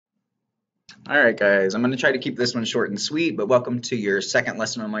All right, guys, I'm going to try to keep this one short and sweet, but welcome to your second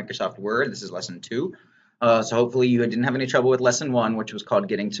lesson on Microsoft Word. This is lesson 2. So hopefully you didn't have any trouble with lesson 1, which was called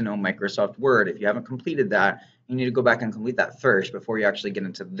Getting to Know Microsoft Word. If you haven't completed that, you need to go back and complete that first before you actually get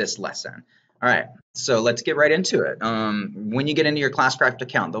into this lesson. All right, so let's get right into it. When you get into your Classcraft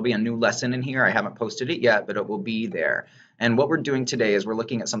account, there'll be a new lesson in here. I haven't posted it yet, but it will be there. And what we're doing today is we're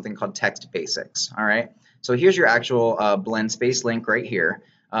looking at something called Text Basics. All right, so here's your actual Blend-Space link right here.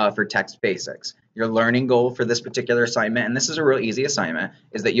 For Text Basics. Your learning goal for this particular assignment, and this is a real easy assignment,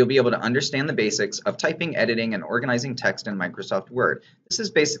 is that you'll be able to understand the basics of typing, editing, and organizing text in Microsoft Word. This is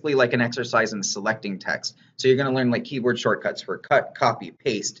basically like an exercise in selecting text. So you're going to learn like keyboard shortcuts for cut, copy,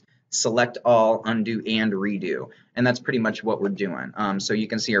 paste, select all, undo, and redo. And that's pretty much what we're doing. So you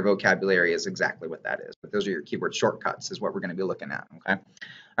can see our vocabulary is exactly what that is. But those are your keyboard shortcuts is what we're going to be looking at. Okay.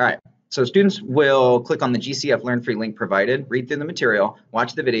 All right. So students will click on the GCF Learn Free link provided, read through the material,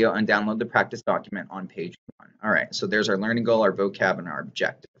 watch the video, and download the practice document on page 1. All right, so there's our learning goal, our vocab, and our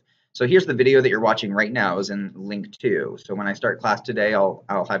objective. So here's the video that you're watching right now is in link 2. So when I start class today,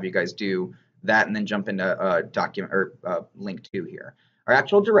 I'll have you guys do that and then jump into document or link 2 here. Our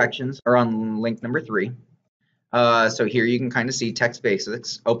actual directions are on link number 3. So here you can kind of see Text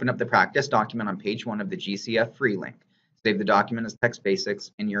Basics. Open up the practice document on page 1 of the GCF free link. Save the document as Text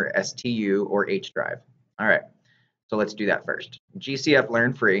Basics in your STU or H drive. All right, so let's do that first. GCF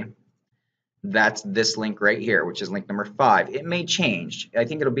Learn Free, that's this link right here, which is link number 5. It may change. I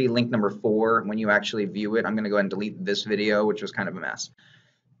think it'll be link number 4 when you actually view it. I'm going to go ahead and delete this video, which was kind of a mess,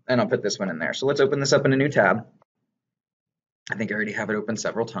 and I'll put this one in there. So let's open this up in a new tab. I think I already have it open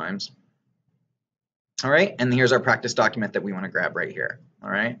several times. All right, and here's our practice document that we want to grab right here. All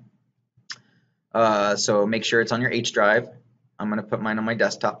right. So make sure it's on your H drive. I'm going to put mine on my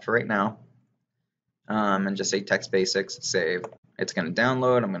desktop for right now. And just say Text Basics, save. It's going to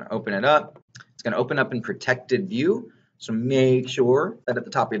download. I'm going to open it up. It's going to open up in protected view. So make sure that at the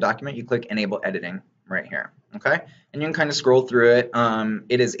top of your document, you click Enable Editing right here. Okay. And you can kind of scroll through it.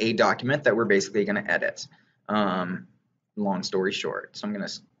 It is a document that we're basically going to edit. Long story short. So I'm going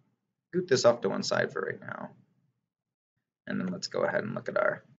to scoot this off to one side for right now. And then let's go ahead and look at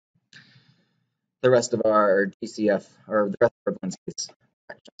the rest of our GCF, or the rest of our Blend-Space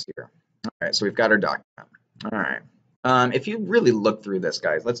actions here. All right, so we've got our document. All right. If you really look through this,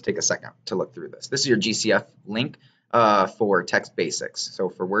 guys, let's take a second to look through this. This is your GCF link for Text Basics. So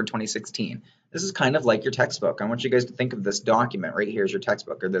for Word 2016, this is kind of like your textbook. I want you guys to think of this document right here as your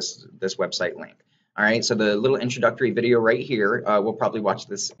textbook, or this website link. All right, so the little introductory video right here, we'll probably watch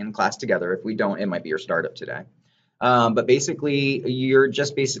this in class together. If we don't, it might be your startup today. But basically, you're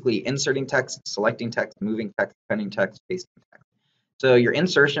just basically inserting text, selecting text, moving text, appending text, pasting text. So your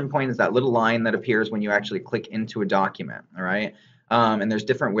insertion point is that little line that appears when you actually click into a document, all right? And there's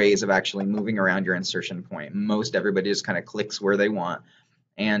different ways of actually moving around your insertion point. Most everybody just kind of clicks where they want,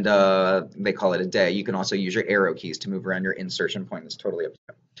 and they call it a day. You can also use your arrow keys to move around your insertion point. It's totally up to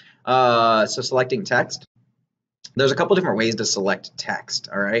you. So selecting text. There's a couple different ways to select text,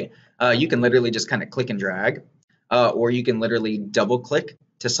 all right? You can literally just kind of click and drag. Or you can literally double click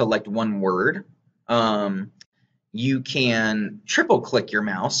to select one word. You can triple click your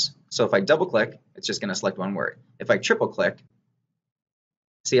mouse. So if I double click, it's just going to select one word. If I triple click,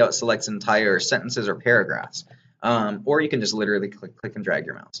 see how it selects entire sentences or paragraphs. Or you can just literally click and drag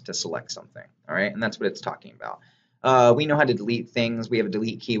your mouse to select something. All right, and that's what it's talking about. We know how to delete things. We have a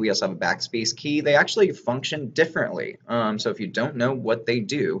delete key. We also have a backspace key. They actually function differently. So if you don't know what they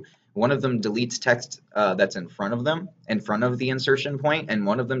do, one of them deletes text that's in front of them, in front of the insertion point, and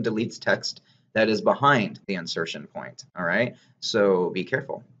one of them deletes text that is behind the insertion point. All right, so be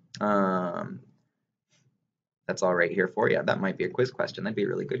careful. That's all right here for you. That might be a quiz question. That'd be a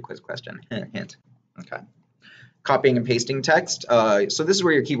really good quiz question. Hint. Okay. Copying and pasting text. So this is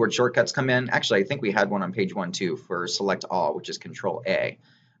where your keyboard shortcuts come in. Actually, I think we had one on page 1 too for select all, which is Control A.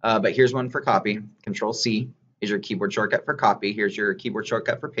 But here's one for copy. Control C is your keyboard shortcut for copy. Here's your keyboard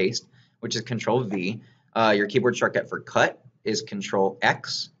shortcut for paste, which is Control V. Your keyboard shortcut for cut is Control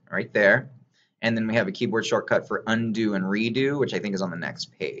X right there. And then we have a keyboard shortcut for undo and redo, which I think is on the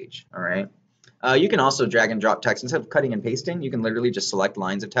next page. All right. You can also drag and drop text. Instead of cutting and pasting, you can literally just select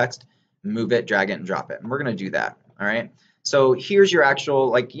lines of text, move it, drag it, and drop it. And we're going to do that. All right. So here's your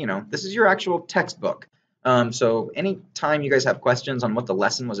actual, this is your actual textbook. So anytime you guys have questions on what the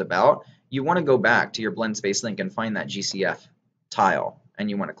lesson was about, you want to go back to your Blend-Space link and find that GCF tile, and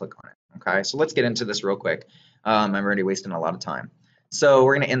you want to click on it. Okay, so let's get into this real quick. I'm already wasting a lot of time. So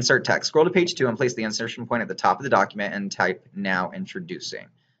we're going to insert text. Scroll to page 2 and place the insertion point at the top of the document and type now introducing.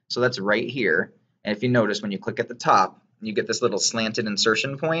 So that's right here. And if you notice, when you click at the top, you get this little slanted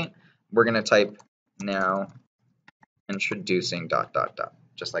insertion point. we're going to type now introducing ...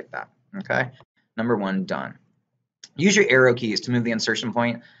 just like that. Okay. Number 1 done. Use your arrow keys to move the insertion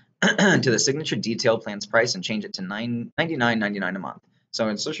point to the signature detail plan's price and change it to $99.99 a month. So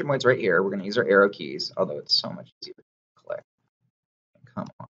insertion point's right here. We're going to use our arrow keys, although it's so much easier to click. Come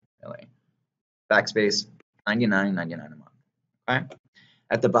on, really. Backspace, $99.99 a month. Okay.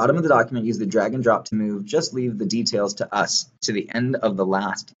 At the bottom of the document, use the drag and drop to move. Just leave the details to us to the end of the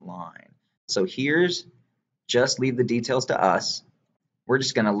last line. So here's just leave the details to us. We're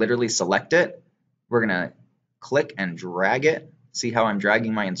just going to literally select it. We're going to click and drag it. See how I'm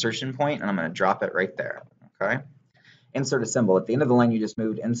dragging my insertion point, and I'm going to drop it right there. Okay. Insert a symbol. At the end of the line you just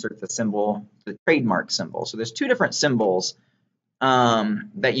moved, insert the symbol, the trademark symbol. So there's 2 different symbols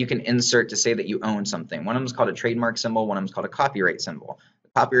that you can insert to say that you own something. One of them is called a trademark symbol. One of them is called a copyright symbol. The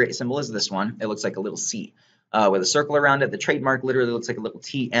copyright symbol is this one. It looks like a little C with a circle around it. The trademark literally looks like a little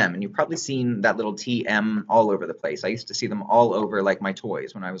TM, and you've probably seen that little TM all over the place. I used to see them all over like my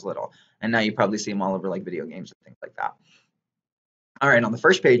toys when I was little, and now you probably see them all over like video games and things like that. All right, on the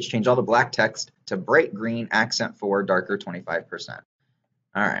first page, change all the black text to bright green, accent 4, darker 25%.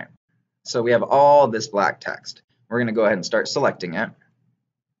 All right, so we have all this black text. We're going to go ahead and start selecting it.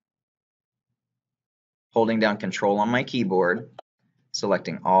 Holding down Control on my keyboard,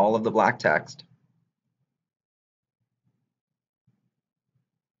 selecting all of the black text.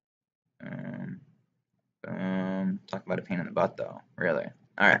 Talk about a pain in the butt though, really.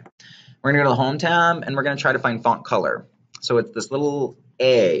 All right, we're going to go to the Home tab and we're going to try to find font color. So it's this little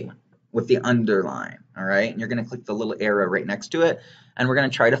A with the underline, all right? And you're going to click the little arrow right next to it, and we're going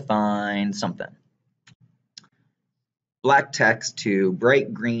to try to find something. Black text to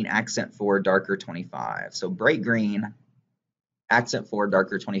bright green, accent 4, darker 25. So bright green, accent 4,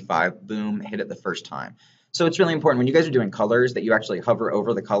 darker 25, boom, hit it the first time. So it's really important when you guys are doing colors that you actually hover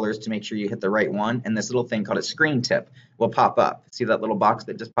over the colors to make sure you hit the right one, and this little thing called a screen tip will pop up. See that little box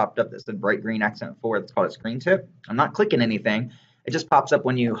that just popped up that said bright green, accent 4, it's called a screen tip? I'm not clicking anything. It just pops up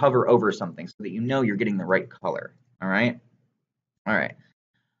when you hover over something so that you know you're getting the right color, all right? All right.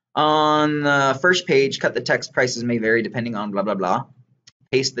 On the first page, cut the text. Prices may vary depending on blah, blah, blah.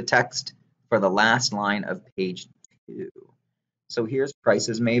 Paste the text for the last line of page 2. So here's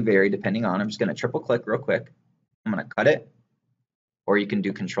prices may vary depending on. I'm just going to triple click real quick. I'm going to cut it, or you can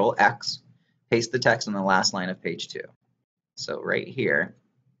do Control X, paste the text on the last line of page 2. So right here,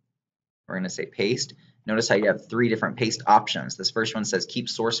 we're going to say paste. Notice how you have 3 different paste options. This first one says keep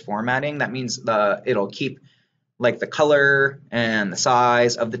source formatting. That means it'll keep like the color and the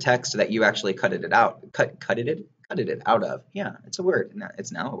size of the text that you actually cut it out of. Yeah, it's a word.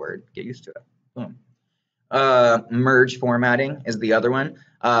 It's now a word. Get used to it. Boom. Merge formatting is the other one.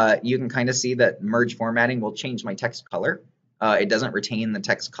 You can kind of see that merge formatting will change my text color. It doesn't retain the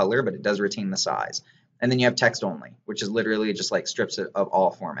text color, but it does retain the size. And then you have text only, which is literally just like strips it of all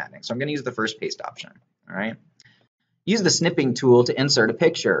formatting. So I'm going to use the first paste option. All right. Use the snipping tool to insert a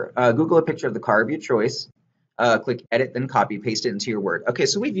picture. Google a picture of the car of your choice. Click edit, then copy, paste it into your Word. Okay,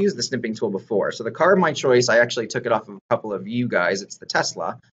 so we've used the snipping tool before. So the car of my choice, I actually took it off of a couple of you guys. It's the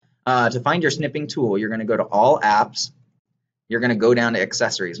Tesla. To find your snipping tool, you're going to go to all apps. You're going to go down to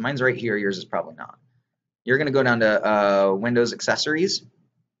accessories. Mine's right here. Yours is probably not. You're going to go down to Windows accessories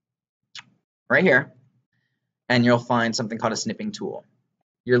right here, and you'll find something called a snipping tool.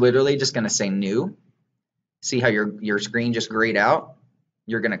 You're literally just going to say new. See how your screen just grayed out?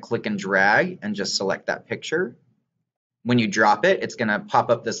 You're going to click and drag and just select that picture. When you drop it, it's going to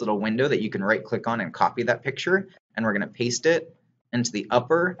pop up this little window that you can right click on and copy that picture, and we're going to paste it into the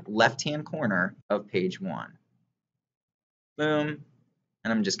upper left-hand corner of page 1. Boom.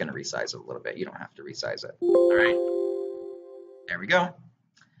 And I'm just going to resize it a little bit. You don't have to resize it. All right. There we go.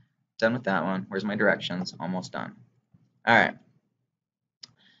 Done with that one. Where's my directions? Almost done. All right.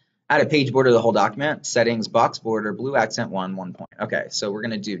 Add a page border to the whole document. Settings, box border, blue accent 1 point. Okay, so we're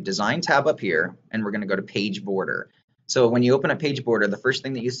going to do design tab up here, and we're going to go to page border. So when you open a page border, the first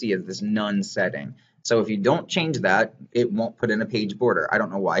thing that you see is this none setting. So if you don't change that, it won't put in a page border. I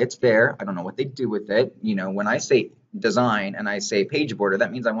don't know why it's there. I don't know what they do with it. You know, when I say design and I say page border,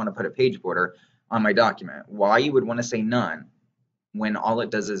 that means I want to put a page border on my document. Why you would want to say none when all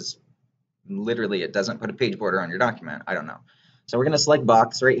it does is literally it doesn't put a page border on your document, I don't know. So we're going to select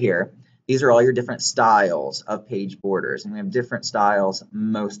box right here. These are all your different styles of page borders, and we have different styles.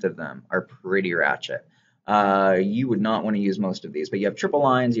 Most of them are pretty ratchet. You would not want to use most of these, but you have triple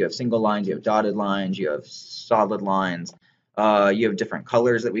lines, you have single lines, you have dotted lines, you have solid lines. You have different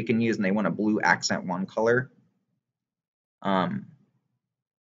colors that we can use, and they want a blue accent 1 color.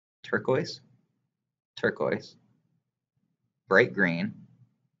 Turquoise, bright green,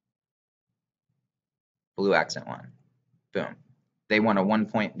 blue accent one. Boom. They want a 1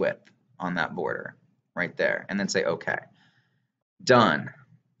 point width on that border right there, and then say OK. Done.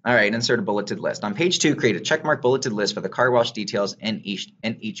 All right, insert a bulleted list. On page 2, create a checkmark bulleted list for the car wash details in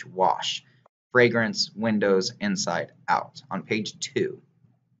each wash. Fragrance, windows, inside, out. On page 2.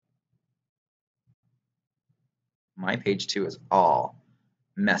 My page 2 is all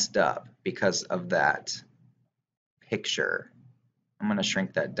messed up because of that picture. I'm going to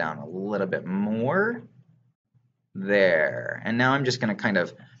shrink that down a little bit more. There. And now I'm just going to kind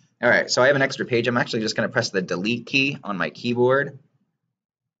of, all right, so I have an extra page. I'm actually just going to press the delete key on my keyboard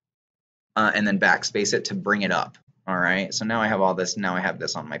and then backspace it to bring it up. All right, so now I have all this. Now I have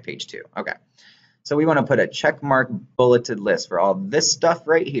this on my page 2. Okay, so we want to put a checkmark bulleted list for all this stuff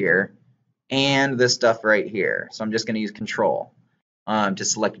right here and this stuff right here. So I'm just going to use Control to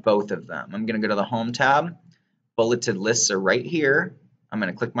select both of them. I'm going to go to the Home tab. Bulleted lists are right here. I'm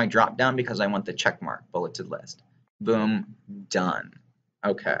going to click my drop down because I want the checkmark bulleted list. Boom, done.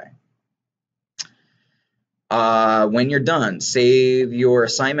 Okay. When you're done, save your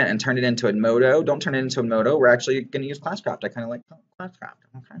assignment and turn it into Edmodo. Don't turn it into Edmodo. We're actually going to use Classcraft. I kind of like Classcraft.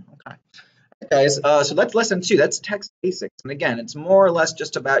 Okay. Guys, so that's lesson 2. That's text basics. And again, it's more or less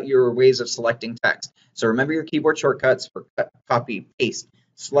just about your ways of selecting text. So remember your keyboard shortcuts for cut, copy, paste,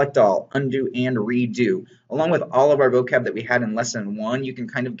 select all, undo, and redo. Along with all of our vocab that we had in lesson 1, you can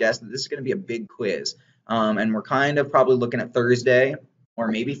kind of guess that this is going to be a big quiz. And we're kind of probably looking at Thursday or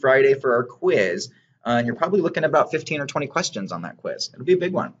maybe Friday for our quiz. And you're probably looking at about 15 or 20 questions on that quiz. It'll be a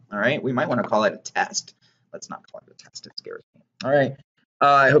big one. All right. We might want to call it a test. Let's not call it a test. It scares me. All right.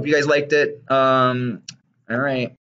 I hope you guys liked it. All right.